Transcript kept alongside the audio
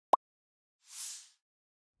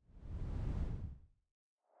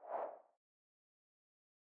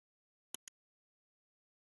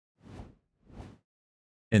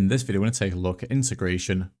In this video, we're going to take a look at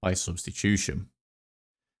integration by substitution.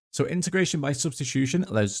 So integration by substitution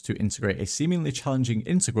allows us to integrate a seemingly challenging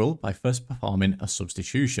integral by first performing a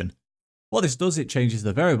substitution. What this does, it changes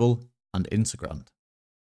the variable and integrand.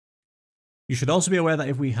 You should also be aware that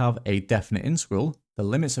if we have a definite integral, the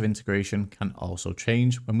limits of integration can also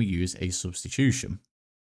change when we use a substitution.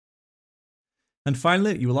 And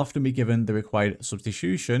finally, you will often be given the required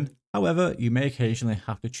substitution. However, you may occasionally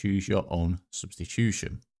have to choose your own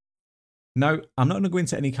substitution. Now, I'm not going to go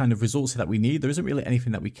into any kind of results that we need. There isn't really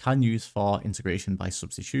anything that we can use for integration by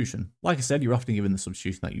substitution. Like I said, you're often given the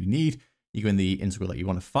substitution that you need. You're given the integral that you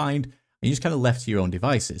want to find, and you're just kind of left to your own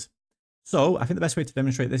devices. So I think the best way to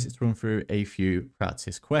demonstrate this is to run through a few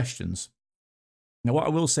practice questions. Now, what I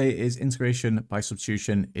will say is integration by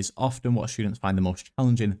substitution is often what students find the most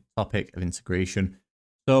challenging topic of integration.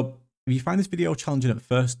 So if you find this video challenging at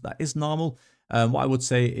first, that is normal. What I would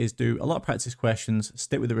say is do a lot of practice questions,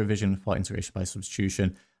 stick with the revision for integration by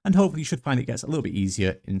substitution, and hopefully you should find it gets a little bit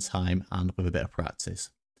easier in time and with a bit of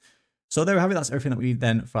practice. So there we have it. That's everything that we need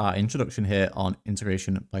then for our introduction here on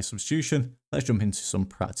integration by substitution. Let's jump into some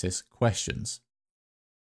practice questions.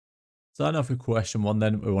 Starting off with question 1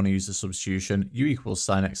 then, we want to use the substitution u equals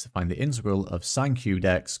sin x to find the integral of sin cubed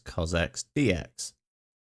x cos x dx.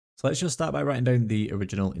 So let's just start by writing down the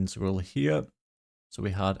original integral here. So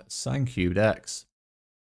we had sin cubed x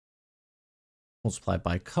multiplied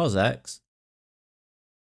by cos x,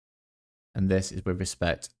 and this is with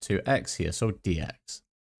respect to x here, so dx.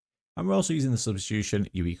 And we're also using the substitution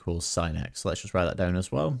u equals sin x. So let's just write that down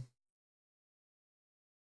as well.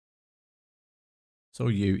 So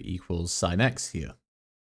u equals sin x here.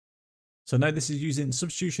 So now this is using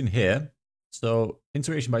substitution here. So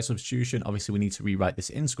integration by substitution, obviously we need to rewrite this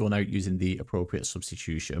integral now using the appropriate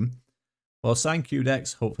substitution. Well, sin cubed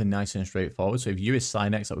x, hopefully nice and straightforward. So if u is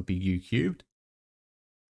sin x, that would be u cubed.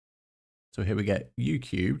 So here we get u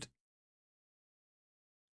cubed.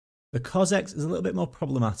 The cos x is a little bit more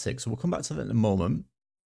problematic, so we'll come back to that in a moment.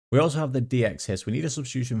 We also have the dx here, so we need a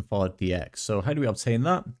substitution for dx. So how do we obtain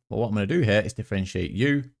that? Well, what I'm going to do here is differentiate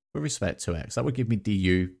u with respect to x. That would give me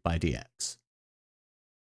du by dx.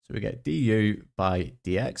 So we get du by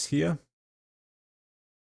dx here.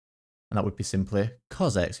 And that would be simply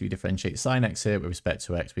cos x. If you differentiate sin x here with respect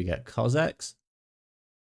to x, we get cos x.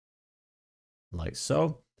 Like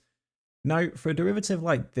so. Now, for a derivative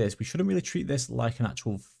like this, we shouldn't really treat this like an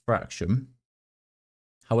actual fraction.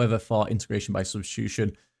 However, for integration by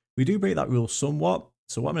substitution, we do break that rule somewhat.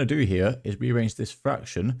 So what I'm going to do here is rearrange this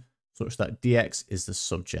fraction such that dx is the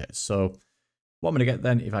subject. So what I'm going to get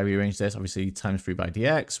then, if I rearrange this, obviously times through by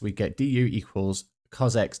dx, we get du equals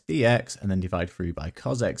cos x dx, and then divide through by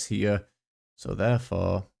cos x here. So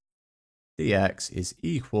therefore, dx is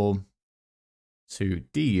equal to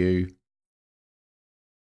du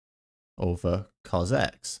over cos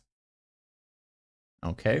x.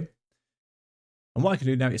 Okay. And what I can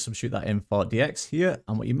do now is substitute that in for dx here.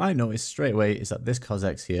 And what you might notice straight away is that this cos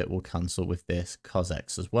x here will cancel with this cos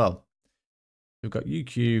x as well. We've got u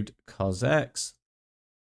cubed cos x.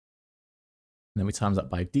 And then we times that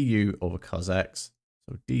by du over cos x.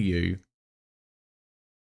 So du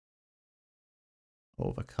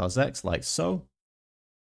over cos x, like so.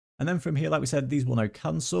 And then from here, like we said, these will now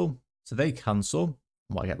cancel. So they cancel.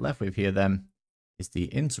 And what I get left with here then is the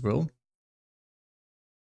integral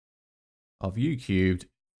of u cubed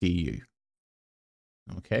du.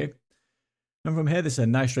 Okay. And from here, this is a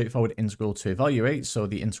nice straightforward integral to evaluate. So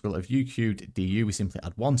the integral of u cubed du, we simply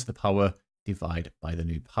add 1 to the power, divide by the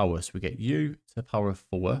new power. So we get u to the power of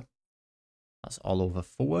 4. That's all over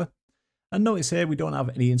 4. And notice here, we don't have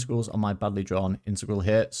any integrals on my badly drawn integral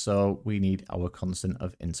here. So we need our constant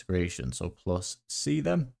of integration. So plus c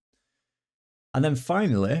then. And then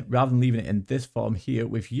finally, rather than leaving it in this form here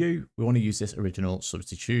with u, we want to use this original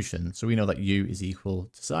substitution. So we know that u is equal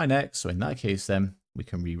to sin x. So in that case, then we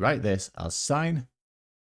can rewrite this as sin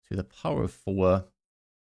to the power of 4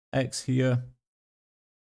 x here,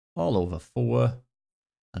 all over 4.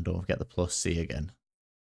 And don't forget the plus c again,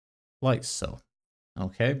 like so.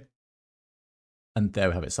 Okay. And there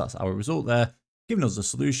we have it. So that's our result there, giving us the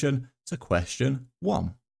solution to question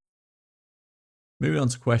 1. Moving on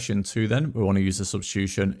to question 2 then, we want to use the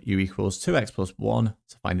substitution u equals 2x plus 1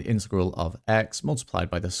 to find the integral of x multiplied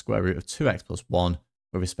by the square root of 2x plus 1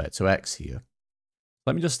 with respect to x here.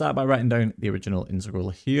 Let me just start by writing down the original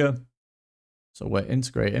integral here. So we're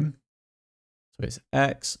integrating. So it's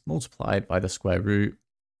x multiplied by the square root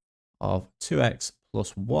of 2x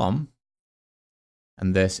plus 1.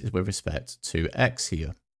 And this is with respect to x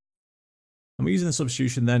here. And we're using the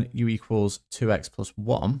substitution then, u equals 2x plus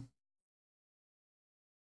 1.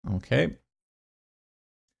 Okay.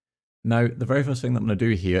 Now, the very first thing that I'm going to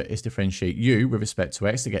do here is differentiate u with respect to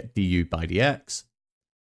x to get du by dx.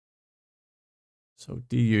 So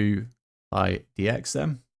du by dx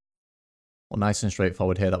then. Well, nice and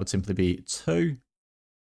straightforward here, that would simply be 2.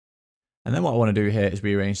 And then what I want to do here is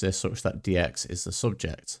rearrange this such that dx is the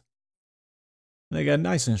subject. And again,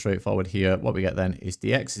 nice and straightforward here, what we get then is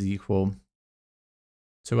dx is equal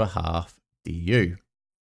to a half du.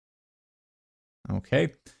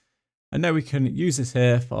 Okay, and now we can use this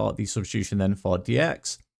here for the substitution then for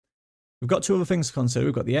dx. We've got two other things to consider.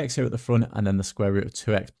 We've got the x here at the front and then the square root of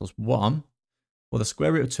 2x plus 1. Well, the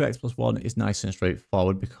square root of 2x plus 1 is nice and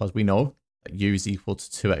straightforward because we know that u is equal to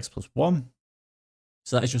 2x plus 1.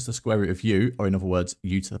 So that is just the square root of u, or in other words,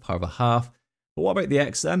 u to the power of a half. But what about the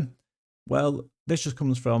x then? Well, this just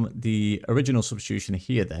comes from the original substitution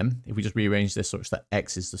here then. If we just rearrange this such that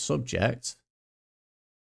x is the subject,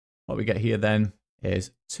 what we get here then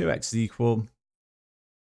is 2x is equal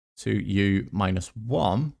to u minus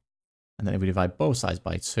 1. And then if we divide both sides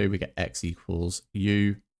by 2, we get x equals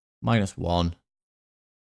u minus 1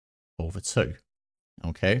 over 2.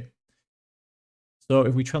 Okay. So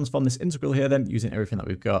if we transform this integral here then, using everything that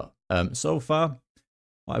we've got so far,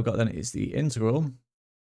 what I've got then is the integral.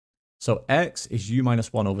 So x is u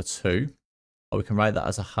minus 1 over 2, or we can write that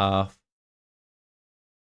as a half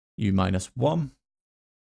u minus 1.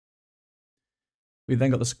 We've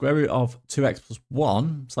then got the square root of 2x plus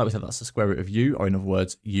 1. So like we said, that's the square root of u, or in other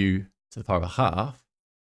words, u to the power of a half.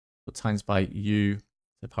 So times by u to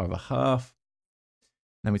the power of a half.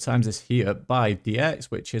 And then we times this here by dx,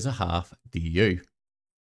 which is a half du.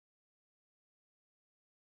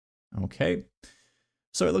 Okay.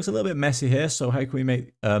 So it looks a little bit messy here. So how can we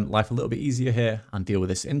make life a little bit easier here and deal with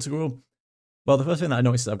this integral? Well, the first thing that I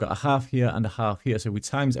noticed is I've got a half here and a half here. So if we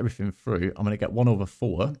times everything through, I'm going to get 1 over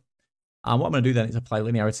 4. And what I'm going to do then is apply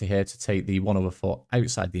linearity here to take the 1 over 4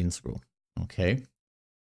 outside the integral. Okay.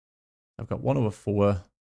 I've got 1 over 4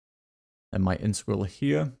 and my integral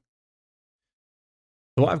here.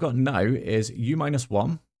 So what I've got now is u minus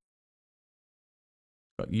 1.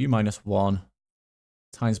 I've got u minus 1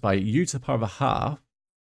 times by u to the power of a half.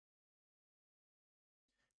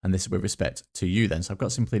 And this is with respect to u then. So I've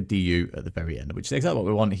got simply du at the very end, which is exactly what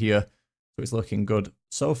we want here. So it's looking good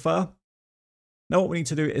so far. Now what we need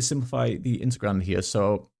to do is simplify the integrand here.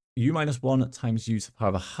 So u minus 1 times u to the power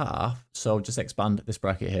of a half. So just expand this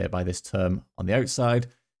bracket here by this term on the outside.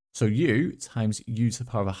 So u times u to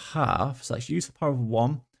the power of a half. So that's u to the power of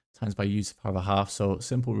 1 times by u to the power of a half. So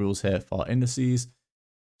simple rules here for indices.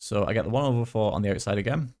 So I get the 1 over 4 on the outside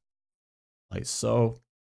again, like so.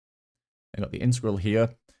 I got the integral here.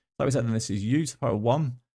 Like we said, then this is u to the power of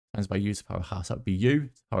 1 times by u to the power of half. So that would be u to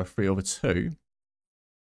the power of 3 over 2.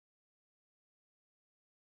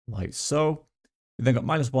 Like so. We then got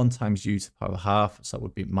minus 1 times u to the power of a half. So that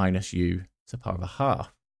would be minus u to the power of a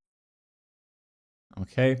half.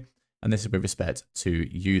 Okay. And this is with respect to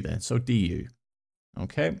u then. So du.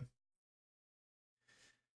 Okay.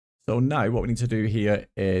 So now what we need to do here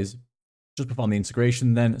is just perform the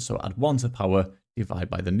integration then. So add 1 to the power, divide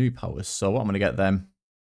by the new powers. So what I'm going to get then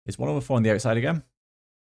is 1 over 4 on the outside again.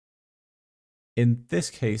 In this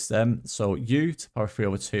case then, so u to the power of 3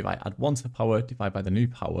 over 2, if I add 1 to the power, divide by the new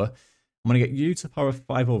power, I'm going to get u to the power of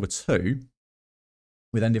 5 over 2.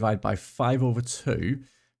 We then divide by 5 over 2.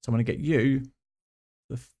 So I'm going to get u to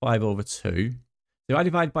the 5 over 2. So if I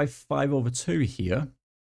divide by 5 over 2 here,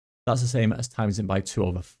 that's the same as timesing by 2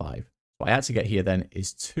 over 5. What I actually get here then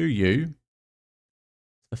is 2u to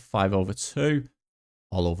the 5 over 2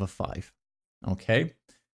 all over 5. Okay,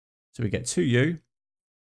 so we get 2u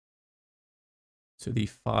to the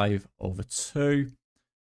 5 over 2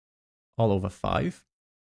 all over 5.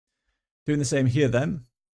 Doing the same here then.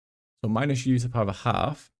 So minus u to the power of a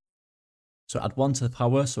half. So add 1 to the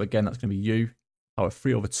power. So again, that's going to be u to the power of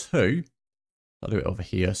 3 over 2. I'll do it over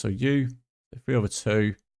here. So u to the 3 over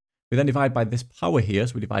 2. We then divide by this power here.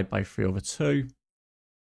 So we divide by 3 over 2. So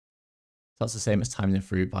that's the same as timesing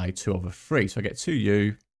through by 2 over 3. So I get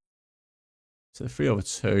 2u to the 3 over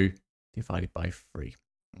 2 divided by 3.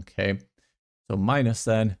 Okay. So minus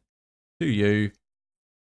then 2u to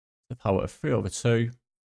the power of 3 over 2.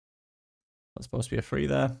 That's supposed to be a 3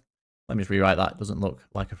 there. Let me just rewrite that. It doesn't look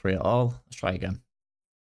like a 3 at all. Let's try again.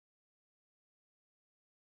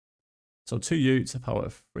 So 2u to the power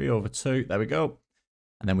of 3 over 2. There we go.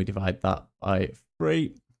 And then we divide that by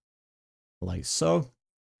 3, like so.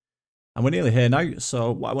 And we're nearly here now.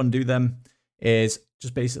 So what I want to do then is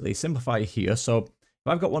just basically simplify here. So if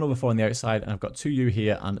I've got 1 over 4 on the outside and I've got 2u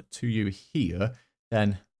here and 2u here,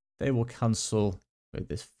 then they will cancel with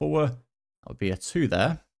this 4. That would be a 2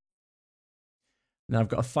 there. Now I've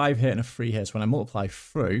got a 5 here and a 3 here. So when I multiply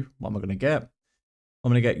through, what am I going to get?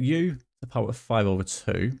 I'm going to get u to the power of 5 over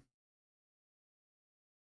 2. And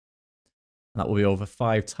that will be over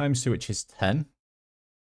 5 times 2, which is 10.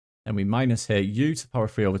 Then we minus here u to the power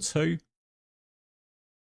of 3 over 2. And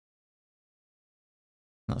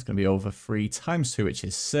that's going to be over 3 times 2, which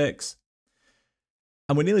is 6.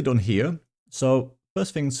 And we're nearly done here. So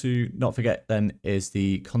first thing to not forget then is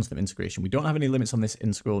the constant of integration. We don't have any limits on this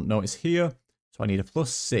integral. Notice here. So I need a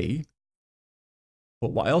plus c.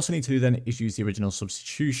 But what I also need to do then is use the original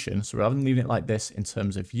substitution. So rather than leaving it like this in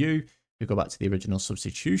terms of u, we go back to the original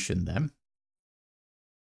substitution then.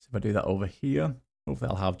 So if I do that over here, hopefully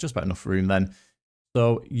I'll have just about enough room then.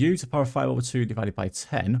 So u to the power of 5 over 2 divided by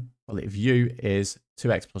 10. Well, if u is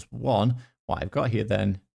 2x plus 1, what I've got here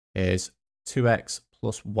then is 2x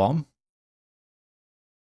plus 1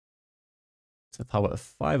 to the power of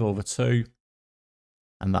 5 over 2.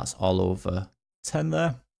 And that's all over 10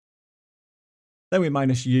 there. Then we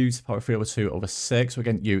minus u to the power of 3 over 2 over 6. So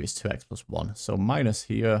again, u is 2x plus 1. So minus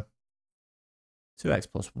here, 2x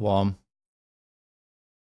plus 1 to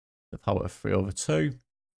the power of 3 over 2.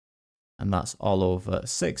 And that's all over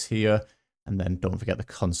 6 here. And then don't forget the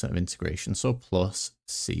constant of integration. So plus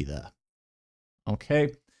c there.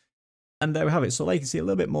 Okay. And there we have it. So like you can see, a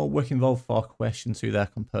little bit more work involved for question 2 there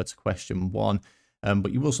compared to question 1.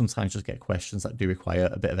 But you will sometimes just get questions that do require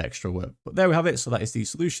a bit of extra work. But there we have it. So that is the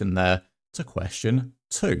solution there to question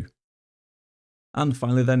 2. And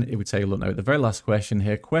finally then, if we take a look now at the very last question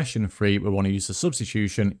here, question 3, we want to use the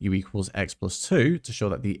substitution u equals x plus 2 to show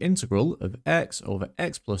that the integral of x over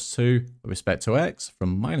x plus 2 with respect to x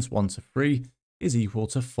from minus 1 to 3 is equal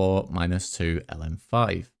to 4 minus 2 ln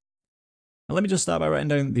 5. Now let me just start by writing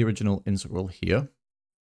down the original integral here.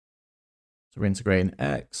 So we're integrating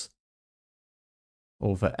x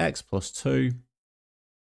over x plus 2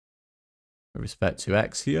 with respect to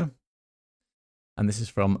x here. And this is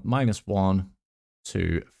from minus 1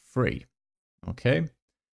 to 3. Okay. And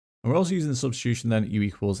we're also using the substitution then, u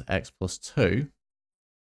equals x plus 2.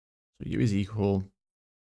 So u is equal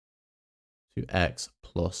to x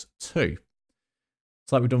plus 2.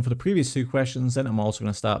 So like we've done for the previous 2 questions, then I'm also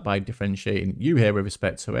going to start by differentiating u here with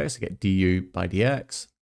respect to x to get du by dx.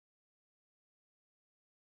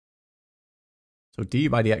 So du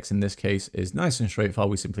by dx in this case is nice and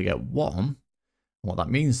straightforward. We simply get 1. And what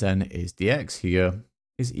that means then is dx here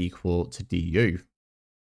is equal to du.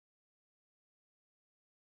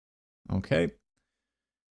 Okay.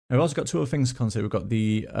 Now we've also got 2 other things to consider. We've got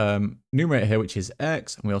the numerator here, which is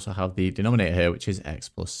x, and we also have the denominator here, which is x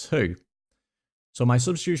plus 2. So my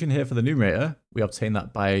substitution here for the numerator, we obtain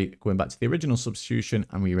that by going back to the original substitution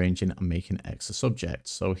and rearranging and making x a subject.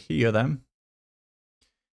 So here then,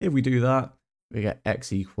 if we do that, we get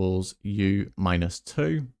x equals u minus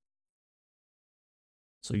 2.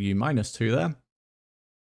 So u minus 2 there.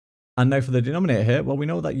 And now for the denominator here, well, we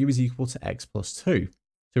know that u is equal to x plus 2.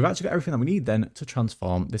 So we've actually got everything that we need then to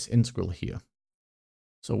transform this integral here.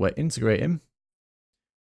 So we're integrating.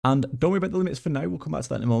 And don't worry about the limits for now. We'll come back to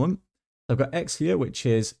that in a moment. So I've got x here, which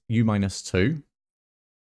is u minus 2.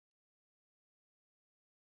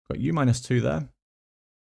 Got u minus 2 there.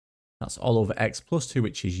 That's all over x plus 2,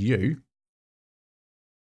 which is u.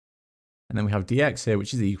 And then we have dx here,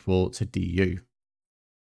 which is equal to du.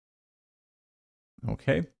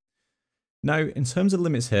 Okay. Now, in terms of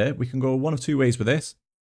limits here, we can go one of 2 ways with this.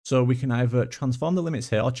 So we can either transform the limits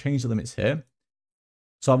here or change the limits here.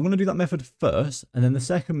 So I'm going to do that method first. And then the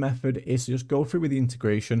second method is to just go through with the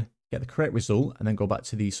integration, get the correct result, and then go back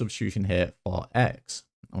to the substitution here for x.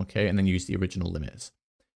 Okay. And then use the original limits.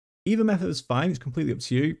 Either method is fine. It's completely up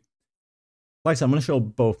to you. Like I said, I'm going to show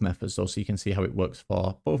both methods though, so you can see how it works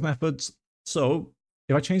for both methods. So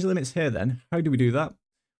if I change the limits here then, how do we do that?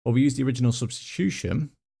 Well, we use the original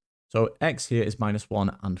substitution. So x here is minus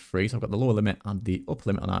 1 and 3. So I've got the lower limit and the upper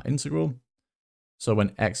limit on our integral. So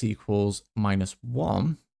when x equals minus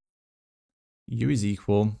 1, u is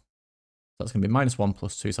equal, so that's going to be minus 1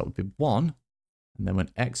 plus 2, so that would be 1. And then when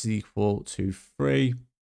x is equal to 3,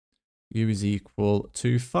 u is equal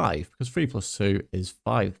to 5, because 3 plus 2 is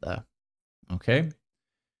 5 there. Okay.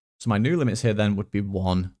 So my new limits here then would be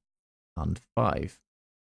 1 and 5.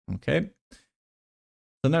 Okay.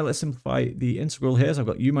 So now let's simplify the integral here. So I've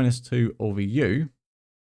got u minus 2 over u.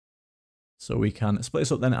 So we can split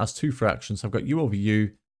this up then as 2 fractions. So I've got u over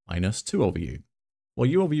u minus 2 over u. Well,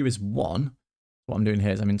 u over u is 1. What I'm doing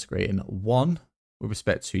here is I'm integrating 1 with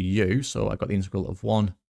respect to u. So I've got the integral of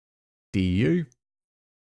 1 du.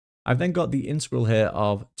 I've then got the integral here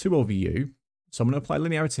of 2 over u. So I'm going to apply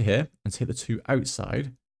linearity here and take the 2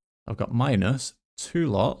 outside. I've got minus 2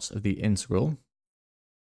 lots of the integral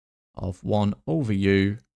of 1 over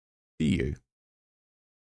u du.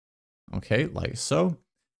 Okay, like so.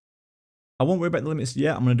 I won't worry about the limits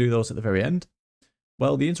yet. I'm going to do those at the very end.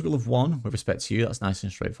 Well, the integral of 1 with respect to u, that's nice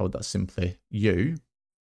and straightforward. That's simply u. So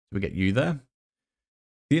we get u there.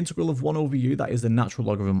 The integral of 1 over u, that is the natural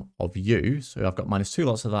logarithm of u. So I've got minus 2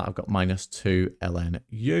 lots of that. I've got minus 2 ln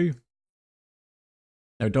u.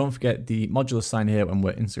 Now, don't forget the modulus sign here when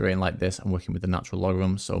we're integrating like this and working with the natural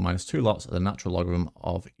logarithm. So minus 2 lots of the natural logarithm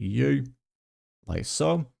of u, like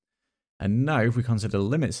so. And now if we consider the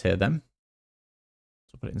limits here then,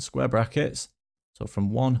 so put it in square brackets. So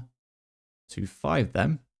from 1 to 5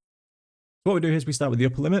 then. So what we do here is we start with the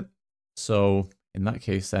upper limit. So in that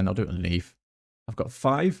case then, I'll do it underneath. I've got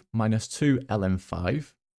 5 minus 2 ln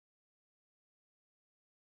 5.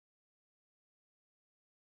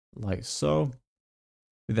 Like so.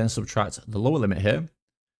 We then subtract the lower limit here.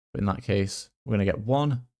 But in that case, we're going to get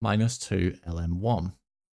 1 minus 2 ln 1.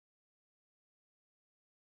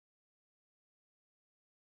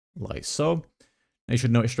 Like so. Now you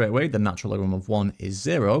should notice straight away the natural logarithm of 1 is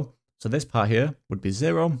 0. So this part here would be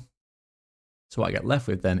 0. So what I get left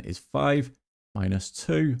with then is 5 minus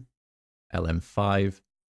 2 ln 5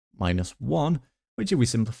 minus 1, which if we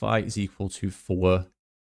simplify is equal to 4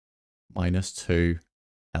 minus 2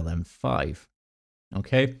 ln 5.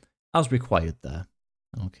 Okay, as required there.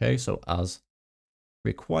 Okay, so as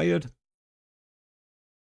required.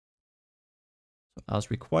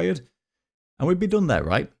 And we'd be done there,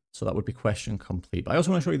 right? So that would be question complete. But I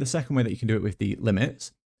also want to show you the second way that you can do it with the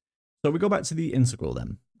limits. So we go back to the integral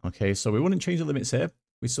then. Okay, so we wouldn't change the limits here.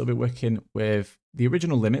 We'd still be working with the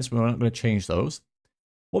original limits. We're not going to change those.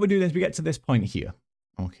 What we do then is we get to this point here.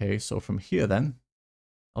 Okay, so from here then,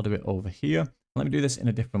 I'll do it over here. Let me do this in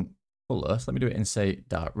a different color. So let me do it in, say,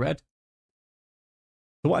 dark red.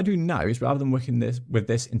 So what I do now is rather than working with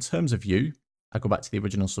this in terms of u, I go back to the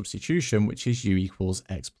original substitution, which is u equals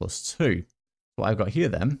x plus 2. What I've got here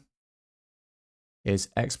then is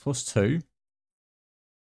x plus 2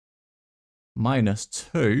 minus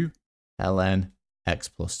 2 ln x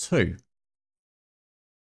plus 2.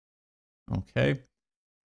 Okay.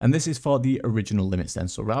 And this is for the original limits then.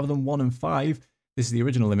 So rather than 1 and 5, this is the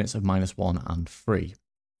original limits of minus 1 and 3.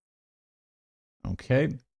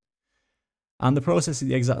 Okay. And the process is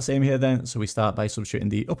the exact same here then. So we start by substituting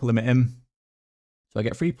the upper limit in. So I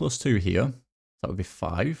get 3 plus 2 here. That would be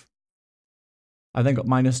 5. I then got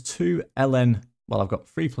minus 2 ln, well, I've got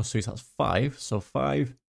 3 plus 2, so that's 5. So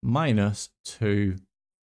 5 minus 2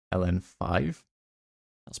 ln 5.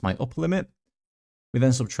 That's my upper limit. We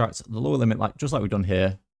then subtract the lower limit, just like we've done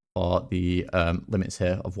here for the limits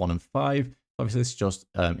here of 1 and 5. Obviously, this is just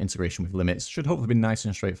integration with limits. Should hopefully be nice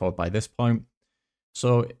and straightforward by this point.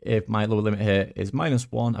 So if my lower limit here is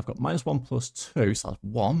minus 1, I've got minus 1 plus 2, so that's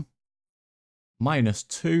 1. Minus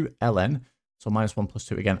 2 ln. So minus 1 plus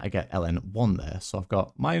 2, again, I get ln 1 there. So I've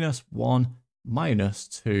got minus 1 minus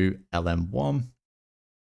 2 ln 1,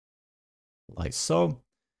 like so.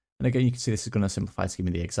 And again, you can see this is going to simplify to give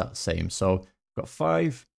me the exact same. So I've got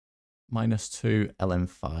 5 minus 2 ln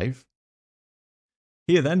 5.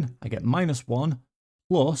 Here then, I get minus 1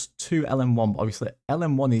 plus 2 ln 1. But obviously,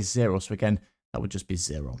 ln 1 is 0. So again, that would just be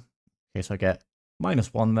 0. Okay, so I get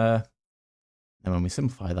minus 1 there. And when we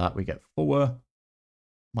simplify that, we get 4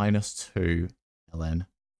 minus 2 ln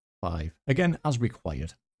 5. Again, as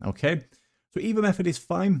required. Okay, so either method is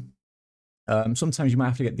fine. Sometimes you might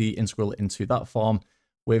have to get the integral into that form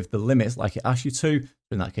with the limits like it asks you to.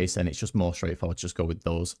 In that case, then it's just more straightforward. Just go with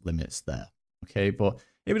those limits there. Okay, but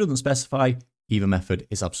if it doesn't specify, either method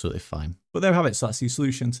is absolutely fine. But there we have it. So that's the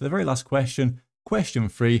solution to the very last question, question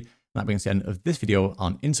 3. That brings the end of this video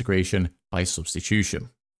on integration by substitution.